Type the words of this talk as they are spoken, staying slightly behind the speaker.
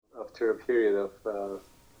after a period of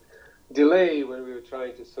delay when we were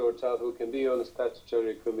trying to sort out who can be on the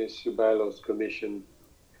statutory bylaws commission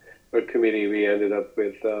or committee, we ended up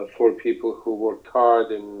with 4 people who worked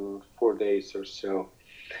hard in 4 days or so.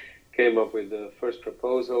 Came up with the first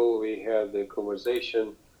proposal. We had the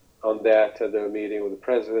conversation on that at the meeting with the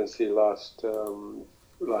presidency last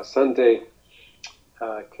Sunday.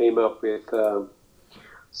 Came up with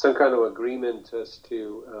some kind of agreement as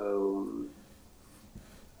to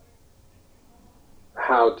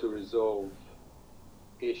how to resolve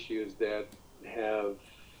issues that have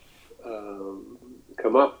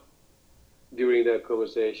come up during that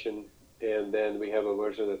conversation, and then we have a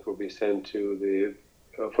version that will be sent to the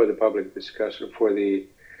for the public discussion, for the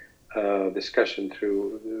discussion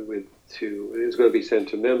it's going to be sent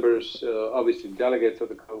to members, obviously delegates of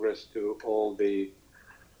the Congress, to all the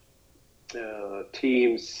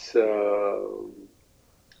teams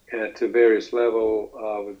at various level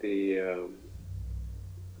of the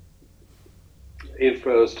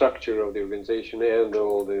infrastructure of the organization and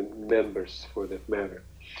all the members for that matter.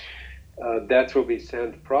 That will be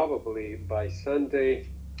sent probably by Sunday,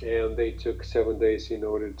 and they took 7 days in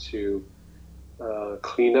order to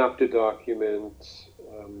clean up the document,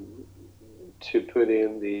 to put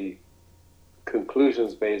in the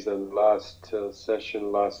conclusions based on last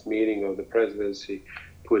meeting of the presidency,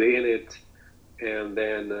 put in it, and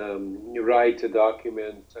then write a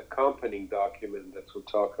document, accompanying document that will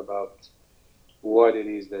talk about what it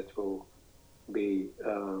is that will be,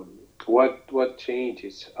 what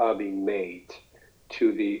changes are being made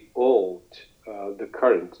to the the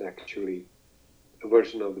current actually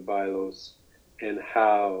version of the bylaws, and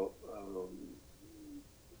how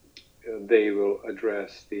they will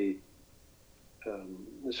address the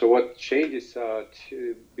so what changes are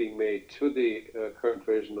being made to the current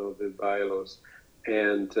version of the bylaws,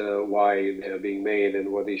 and why they are being made,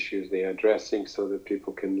 and what issues they are addressing, so that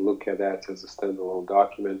people can look at that as a standalone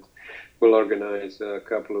document. We'll organize a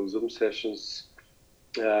couple of Zoom sessions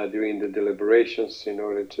during the deliberations in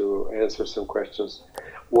order to answer some questions.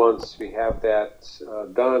 Once we have that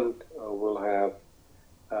done, we'll have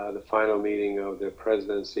the final meeting of the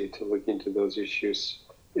presidency to look into those issues,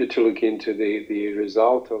 to look into the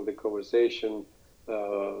result of the conversation,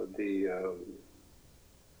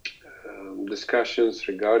 discussions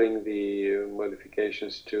regarding the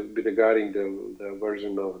modifications regarding the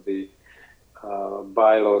version of the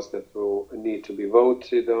bylaws that will need to be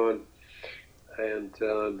voted on. And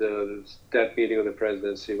that meeting of the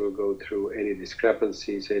presidency will go through any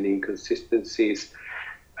discrepancies, any inconsistencies,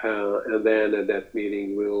 and then at that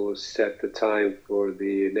meeting we'll set the time for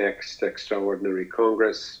the next extraordinary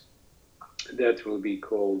Congress that will be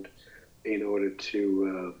called in order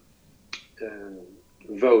to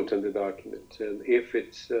vote on the document. And if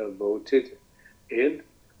it's voted in,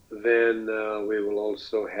 then we will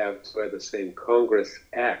also have to, at the same Congress,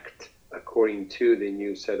 act according to the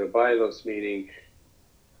new set of bylaws, meaning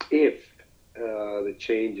if the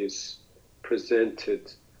changes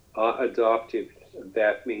presented are adopted,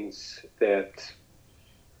 that means that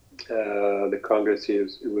the Congress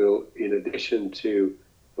will, in addition to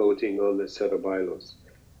voting on the set of bylaws,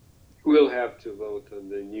 will have to vote on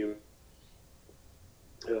the new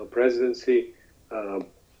presidency, the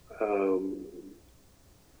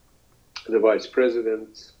vice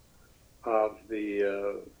president of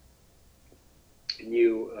the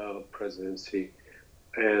new presidency,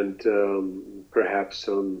 and perhaps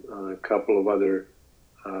on a couple of other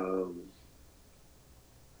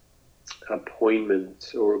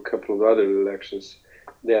appointments or a couple of other elections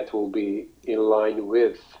that will be in line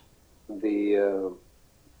with the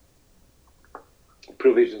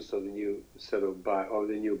provisions of the new set of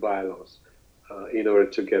the new bylaws in order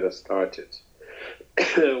to get us started.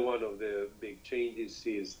 One of the big changes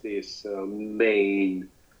is this main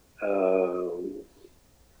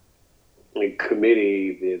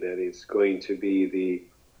committee that is going to be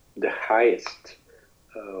the highest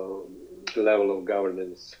level of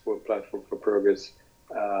governance for Platform for Progress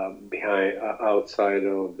outside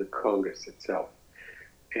of the Congress itself.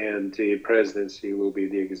 And the presidency will be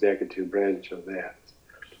the executive branch of that.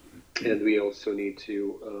 And we also need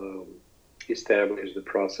to establish the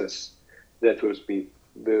process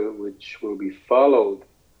which will be followed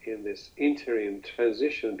in this interim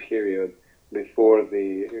transition period before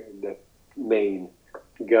the main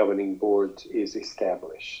governing board is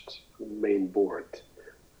established. Main board,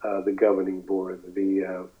 the governing board,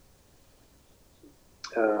 the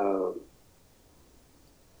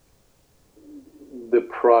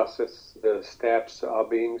process, the steps are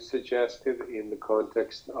being suggested in the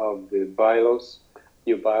context of the bylaws,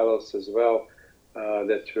 new bylaws as well,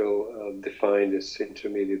 that will define this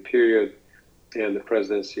intermediate period, and the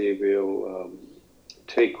presidency will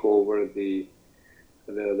take over the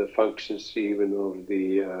functions even of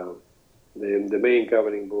the main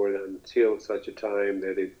governing board until such a time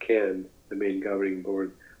that the main governing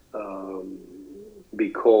board, be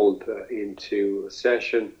called into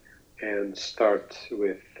session and start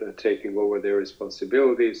with taking over their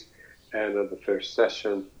responsibilities. And at the first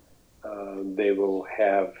session, they will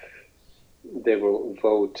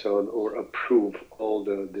vote on or approve all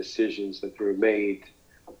the decisions that were made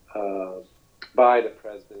by the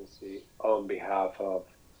presidency on behalf of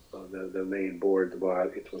the main board while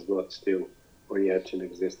it was not still or yet in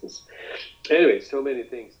existence. Anyway, so many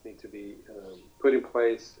things need to be put in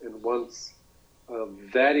place, and once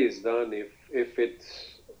that is done, if it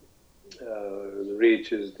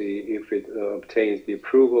obtains the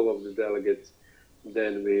approval of the delegates,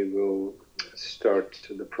 then we will start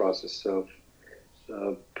the process of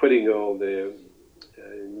putting the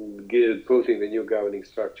new governing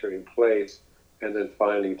structure in place, and then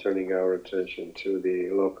finally turning our attention to the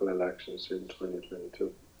local elections in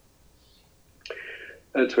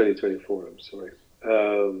 2024. I'm sorry.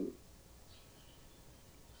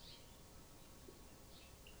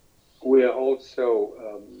 We are also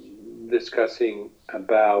discussing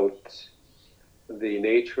about the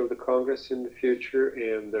nature of the Congress in the future,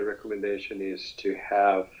 and the recommendation is to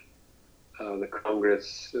have the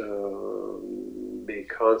Congress be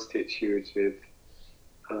constituted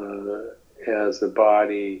as a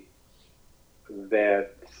body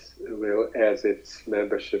that will, as its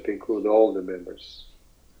membership, include all the members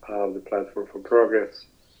of the Platform for Progress.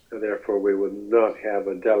 And therefore, we would not have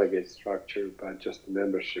a delegate structure, but just a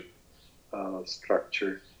membership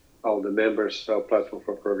structure. All the members of Platform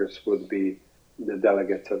for Progress would be the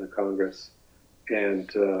delegates of the Congress.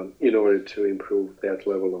 And in order to improve that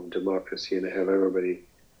level of democracy and have everybody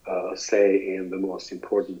say in the most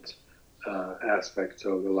important aspects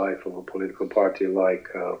of the life of a political party like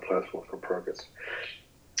Platform for Progress.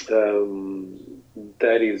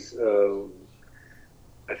 That is,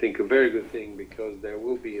 I think, a very good thing, because there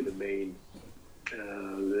will be the main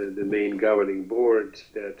governing board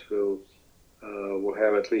that will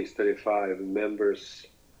have at least 35 members,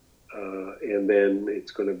 and then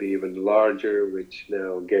it's going to be even larger, which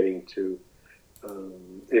now getting to,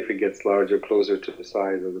 if it gets larger, closer to the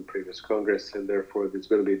size of the previous Congress, and therefore there's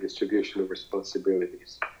going to be a distribution of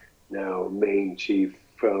responsibilities. Now, main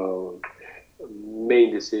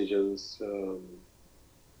decisions,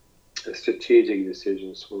 strategic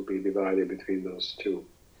decisions will be divided between those two.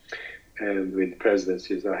 And with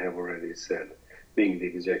presidencies, I have already said, being the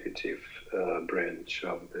executive branch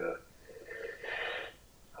of the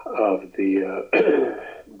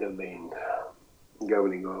main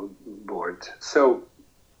governing board. So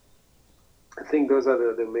I think those are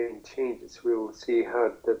the main changes. We will see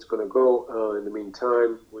how that's going to go. In the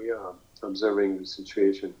meantime, we are observing the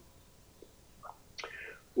situation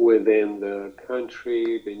within the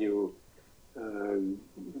country. The new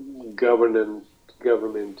government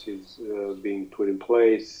is being put in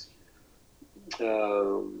place.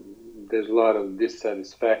 There's a lot of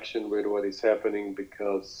dissatisfaction with what is happening,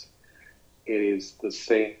 because it is the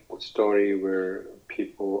same story where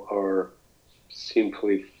people are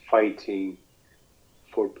simply fighting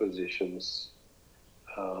for positions.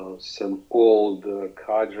 Some old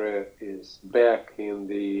cadre is back in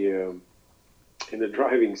the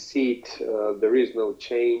driving seat. There is no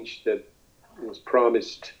change that was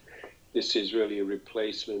promised. This is really a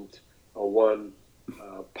replacement of one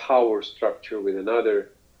power structure with another,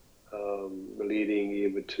 leading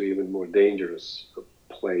even to even more dangerous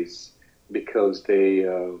place, because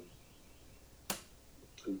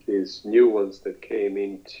these new ones that came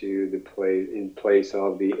into the in place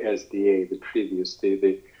of the SDA, the previous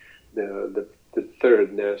the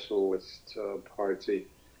third nationalist party,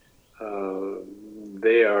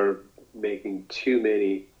 they are making too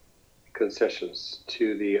many concessions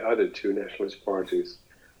to the other two nationalist parties,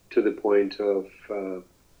 to the point of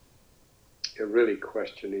really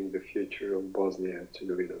questioning the future of Bosnia and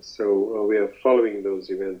Herzegovina. So we are following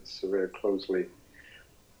those events very closely.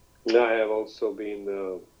 And I have also been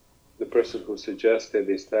the person who suggested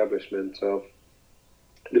the establishment of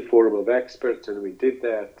the Forum of Experts, and we did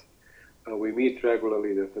that. We meet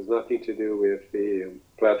regularly. That has nothing to do with the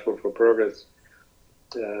Platform for Progress.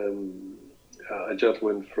 A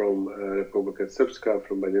gentleman from Republika Srpska,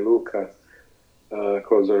 from Banja Luka,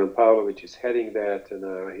 called Zoran Pavlović, is heading that, and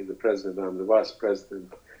he's the president, I'm the vice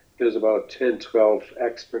president. There's about 10, 12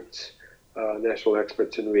 experts, national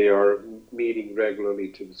experts, and we are meeting regularly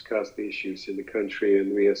to discuss the issues in the country,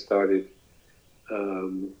 and we have started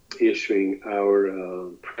issuing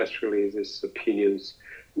our press releases, opinions,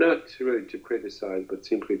 not really to criticize, but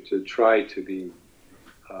simply to try to be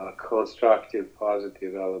constructive,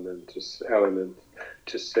 positive element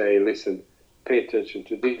to say, listen, pay attention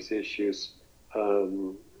to these issues.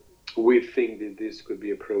 We think that this could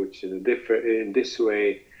be approached in this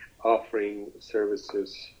way, offering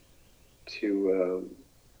services to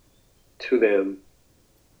them,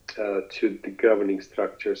 to the governing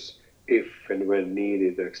structures, if and when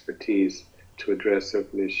needed, expertise to address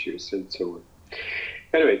certain issues and so on.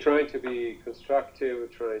 Anyway, trying to be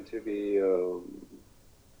constructive, trying to be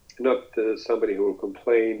not somebody who will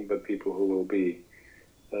complain, but people who will be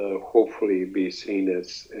hopefully be seen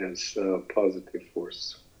as a positive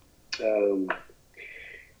force.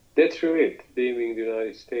 That's really it. Being in the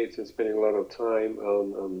United States and spending a lot of time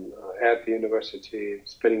at the university,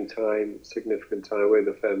 spending significant time with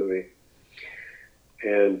the family,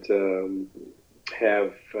 and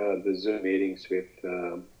have the Zoom meetings with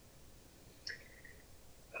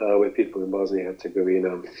people in Bosnia and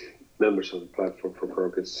Herzegovina, members of the Platform for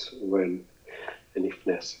Progress, when and if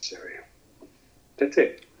necessary. That's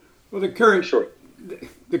it. Well, the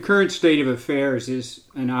current state of affairs is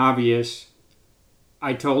an obvious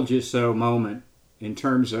 "I told you so" moment in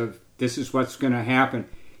terms of this is what's going to happen.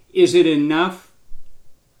 Is it enough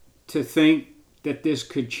to think that this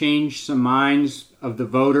could change some minds of the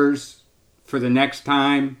voters for the next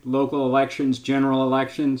time, local elections, general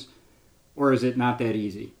elections, or is it not that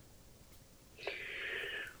easy?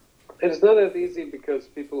 It's not that easy because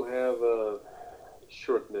people have a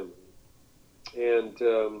short memory. And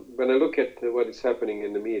when I look at what is happening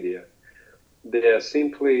in the media, they are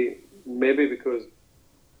simply, maybe because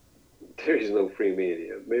there is no free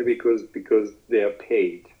media, maybe because they are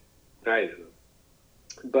paid, I don't know.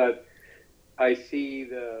 But I see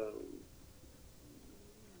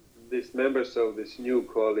these members of this new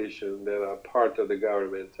coalition that are part of the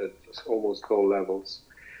government at almost all levels,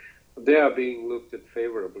 they are being looked at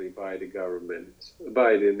favorably by the government,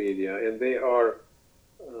 by the media, and they are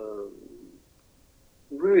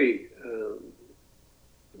really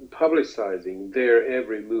publicizing their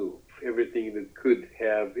every move, everything that could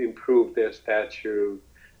have improved their stature,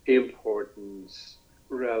 importance,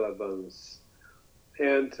 relevance.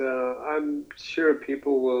 And I'm sure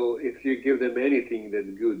people will, if you give them anything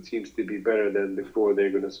that good seems to be better than before, they're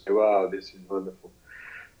going to say, wow, this is wonderful.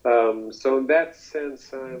 So in that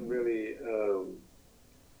sense, I'm really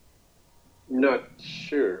not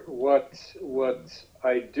sure. What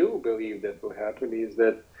I do believe that will happen is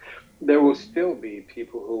that there will still be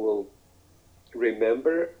people who will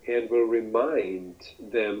remember and will remind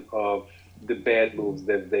them of the bad moves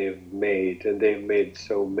that they've made, and they've made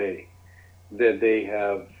so many, that they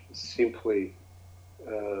have simply,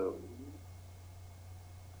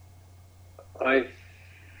 I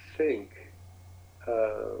think,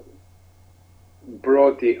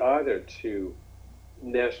 brought the other two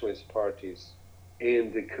nationalist parties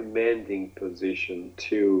in the commanding position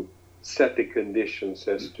to set the conditions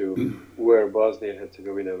as to where Bosnia and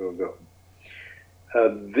Herzegovina will go.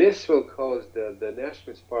 This will cause the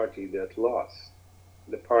nationalist party that lost,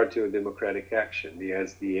 the Party of Democratic Action, the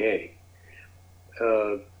SDA,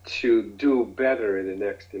 to do better in the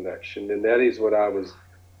next election. And that is what I was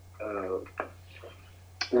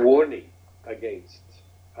warning against.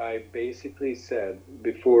 I basically said,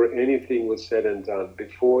 before anything was said and done,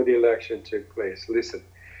 before the election took place, listen,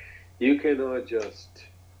 you cannot just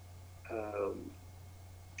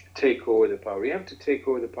take over the power. You have to take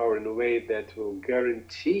over the power in a way that will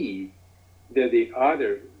guarantee that the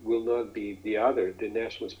other will not be the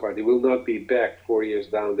Nationalist Party will not be back 4 years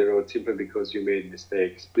down the road simply because you made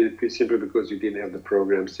mistakes, simply because you didn't have the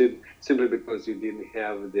program, simply because you didn't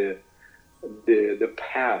have the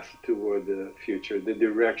path toward the future, the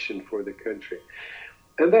direction for the country.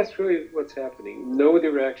 And that's really what's happening. No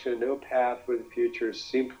direction, no path for the future,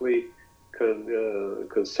 simply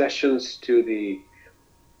concessions to the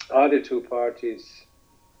other two parties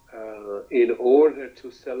in order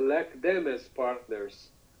to select them as partners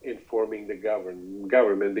in forming the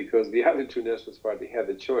government, because the other two nationalist parties had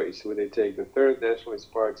a choice. Would they take the third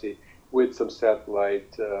nationalist party with some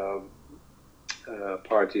satellite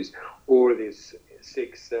parties, or these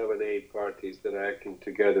 6, 7, 8 parties that are acting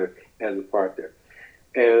together as a partner?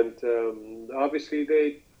 And obviously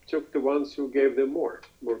they took the ones who gave them more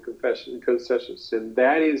concessions, and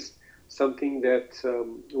that is something that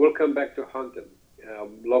will come back to haunt them.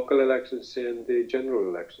 Local elections and the general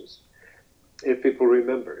elections, if people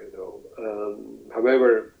remember,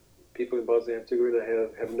 however, people in Bosnia and Herzegovina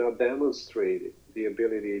have not demonstrated the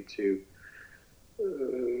ability to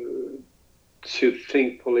to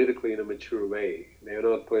think politically in a mature way. They are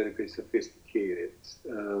not politically sophisticated.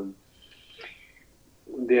 They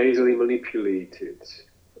are easily manipulated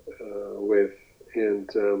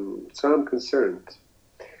so I'm concerned.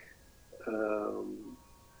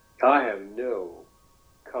 I have no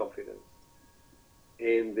confidence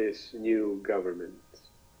in this new government,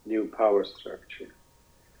 new power structure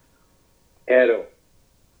at all.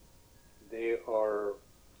 They are a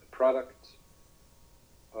product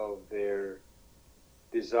of their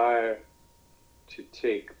desire to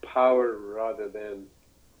take power rather than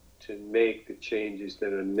to make the changes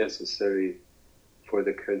that are necessary for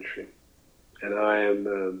the country. And I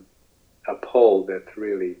am appalled at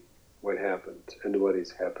really what happened and what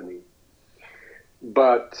is happening.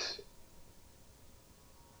 But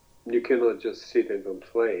you cannot just sit and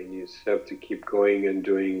complain. You have to keep going and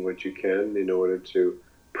doing what you can in order to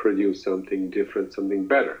produce something different, something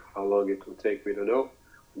better. How long it will take, we don't know.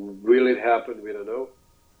 Will it happen? We don't know.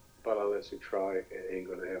 But unless you try, it ain't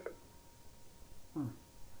going to happen.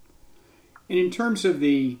 And in terms of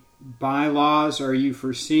the bylaws, are you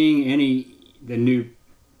foreseeing the new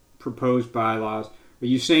proposed bylaws, are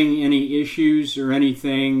you seeing any issues or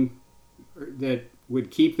anything that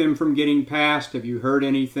would keep them from getting passed? Have you heard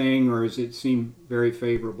anything, or does it seem very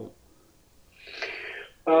favorable?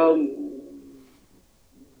 The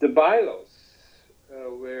bylaws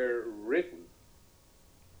were written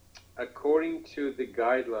according to the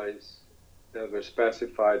guidelines that were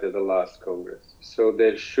specified at the last Congress. So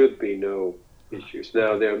there should be no issues.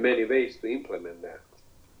 Now, there are many ways to implement that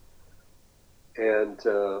and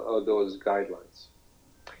those guidelines.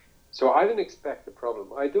 So I don't expect a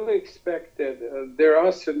problem. I do expect that there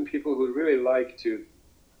are certain people who really like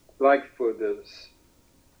for this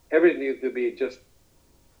everything to be just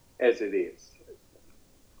as it is.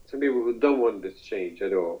 Some people who don't want this change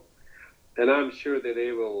at all. And I'm sure that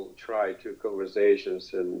they will try to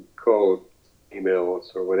conversations and call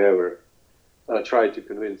emails or whatever, try to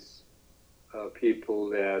convince people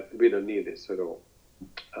that we don't need this at all.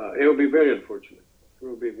 It will be very unfortunate. It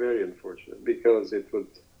will be very unfortunate because it would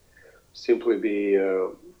simply be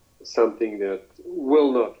something that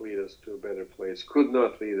will not lead us to a better place, could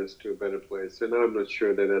not lead us to a better place. And I'm not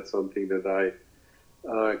sure that that's something that I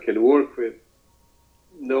can work with,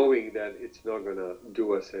 knowing that it's not going to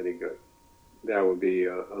do us any good. That would be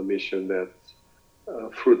a mission that's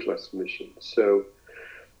a fruitless mission. So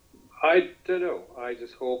I don't know. I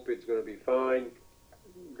just hope it's going to be fine.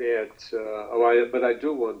 But I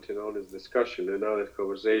do want an honest discussion, an honest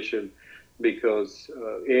conversation, because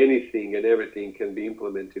anything and everything can be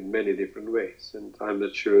implemented in many different ways. And I'm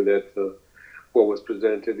not sure that what was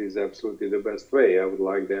presented is absolutely the best way. I would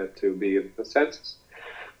like that to be a consensus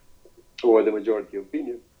or the majority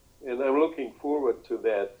opinion. And I'm looking forward to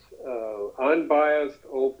that unbiased,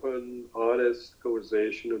 open, honest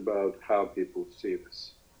conversation about how people see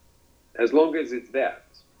this. As long as it's that,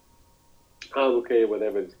 I'm okay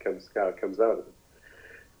whatever comes out of it.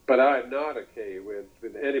 But I'm not okay with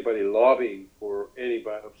anybody lobbying for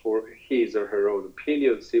his or her own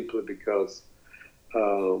opinion simply because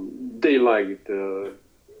they like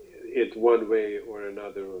it one way or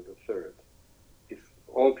another or the third. If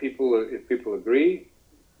people agree,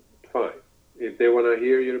 fine. If they want to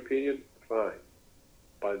hear your opinion, fine.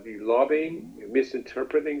 But the lobbying,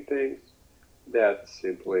 misinterpreting things, that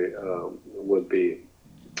simply would be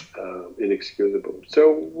inexcusable.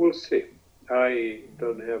 So we'll see. I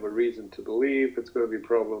don't have a reason to believe it's going to be a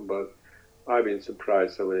problem, but I've been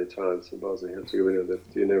surprised so many times in Bosnia and Herzegovina that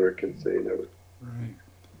you never can say never. Right.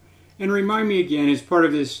 And remind me again, as part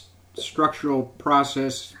of this structural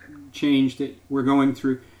process change that we're going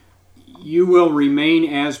through, you will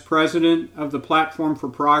remain as president of the Platform for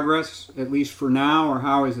Progress, at least for now, or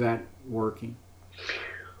how is that working?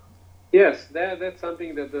 Yes, that's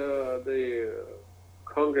something that the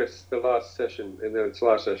Congress, the last session, in its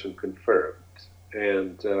last session, confirmed,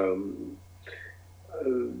 and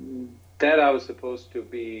that I was supposed to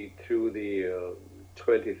be through the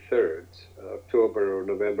 23rd, October or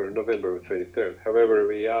November 23rd. However,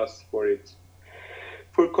 we asked for it.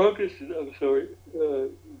 For Congress,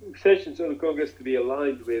 sessions of the Congress to be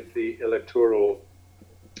aligned with the electoral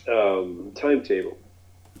timetable.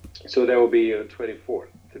 So that will be 24th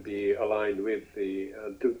to be aligned with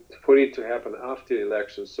for it to happen after the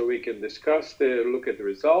election, so we can discuss look at the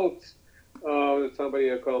results that somebody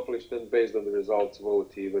accomplished, and based on the results,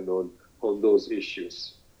 vote even on those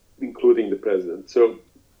issues, including the president. So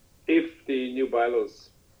if the new bylaws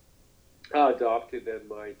are adopted, then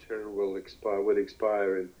my term would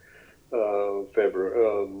expire in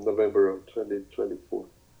November of 2024.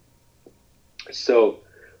 So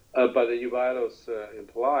But the new bylaws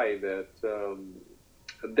imply that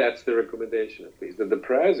that's the recommendation, at least, that the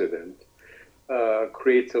president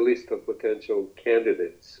creates a list of potential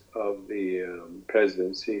candidates of the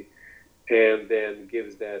presidency and then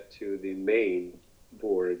gives that to the main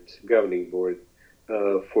board, governing board,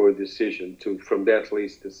 for decision to, from that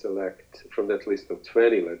list to select, from that list of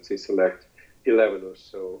 20, let's say, select 11 or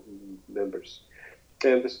so members.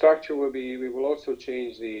 And the structure will be, we will also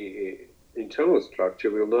change the internal structure.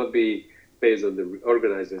 Will not be based on the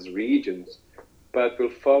organized as regions, but will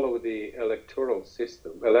follow the electoral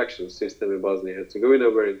system, election system in Bosnia and Herzegovina,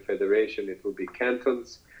 where in federation it will be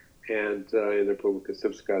cantons, and in Republika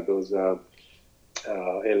Srpska those are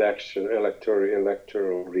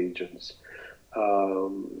electoral regions.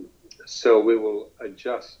 So we will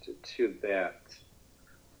adjust to that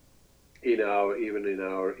even in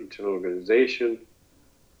our internal organization,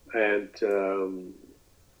 and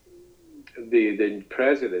the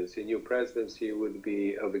presidency, new presidency, would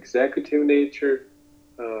be of executive nature,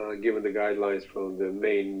 given the guidelines from the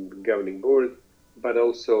main governing board, but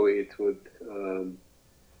also it would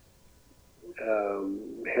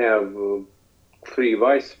have 3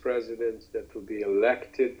 vice presidents that would be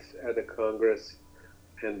elected at the Congress,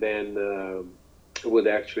 and then would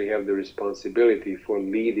actually have the responsibility for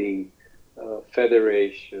leading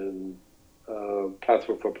federation,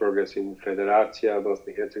 Platform for Progress in Federacija,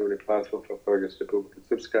 Bosnia and Herzegovina, Platform for Progress, Republika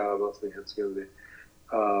Srpska, Bosnia and Herzegovina,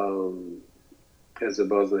 as a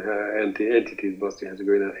Bosnia entity, Bosnia and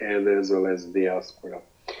Herzegovina, and as well as diaspora.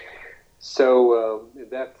 So, in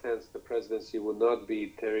that sense, the presidency would not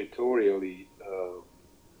be territorially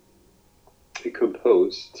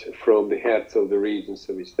composed from the heads of the regions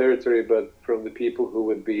of each territory, but from the people who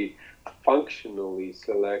would be functionally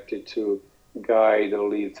selected to guide or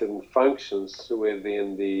lead certain functions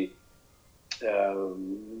within the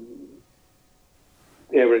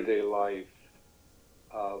everyday life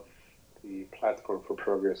of the Platform for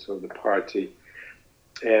Progress of the party,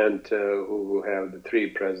 and who will have the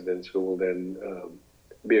 3 presidents who will then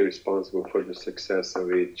be responsible for the success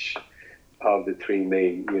of each of the 3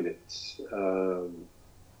 main units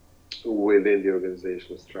within the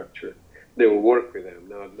organizational structure. They will work with them,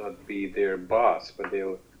 not be their boss, but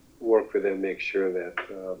they'll work with them, make sure that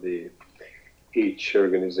each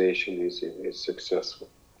organization is successful.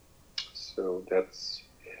 So that's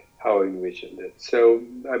how I envisioned it. So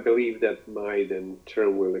I believe that my then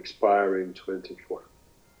term will expire in 24.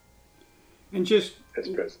 And just as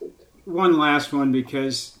president. One last one,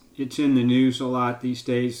 because it's in the news a lot these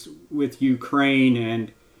days with Ukraine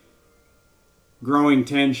and growing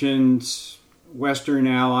tensions, Western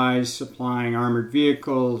allies supplying armored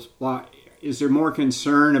vehicles. Is there more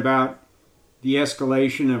concern about the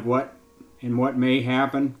escalation of what may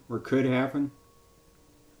happen or could happen?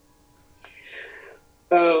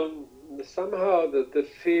 Somehow the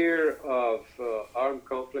fear of armed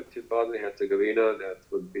conflict in Bosnia and Herzegovina that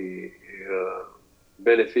would be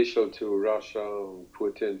beneficial to Russia and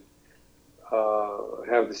Putin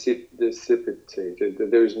have dissipated.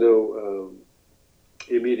 There is no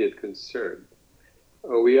immediate concern.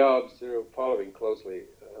 We are following closely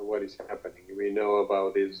what is happening. We know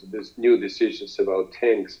about these new decisions about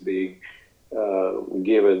tanks being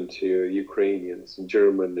given to Ukrainians,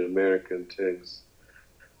 German and American tanks.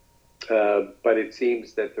 But it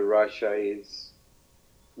seems that Russia is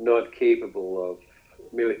not capable of,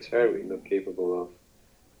 militarily not capable of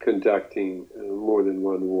conducting more than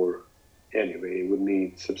one war. Anyway, it would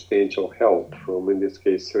need substantial help from, in this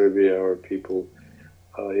case, Serbia or people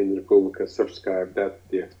in Republika Srpska, if that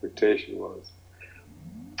the expectation was.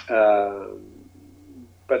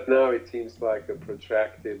 But now it seems like a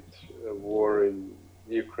protracted war in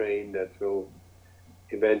Ukraine that will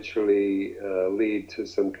eventually lead to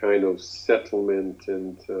some kind of settlement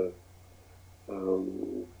and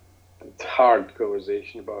hard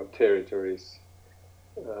conversation about territories.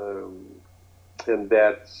 And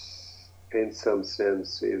that, in some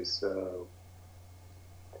sense, is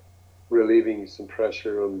relieving some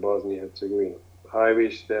pressure on Bosnia and Herzegovina. I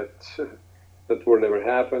wish that that war never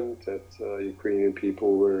happened, that Ukrainian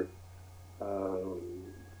people were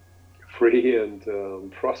free and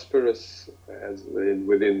prosperous as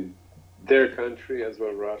within their country, as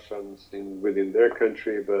well Russians within their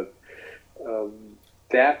country. But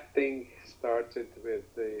that thing started with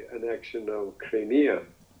the annexion of Crimea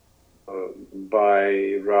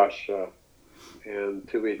by Russia, and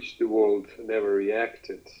to which the world never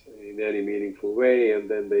reacted in any meaningful way, and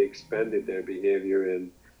then they expanded their behavior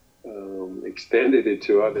and extended it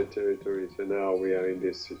to other territories, and now we are in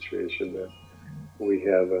this situation that we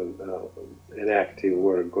have an active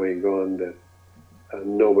war going on that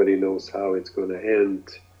nobody knows how it's going to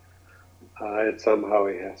end. and somehow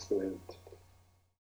it has to end.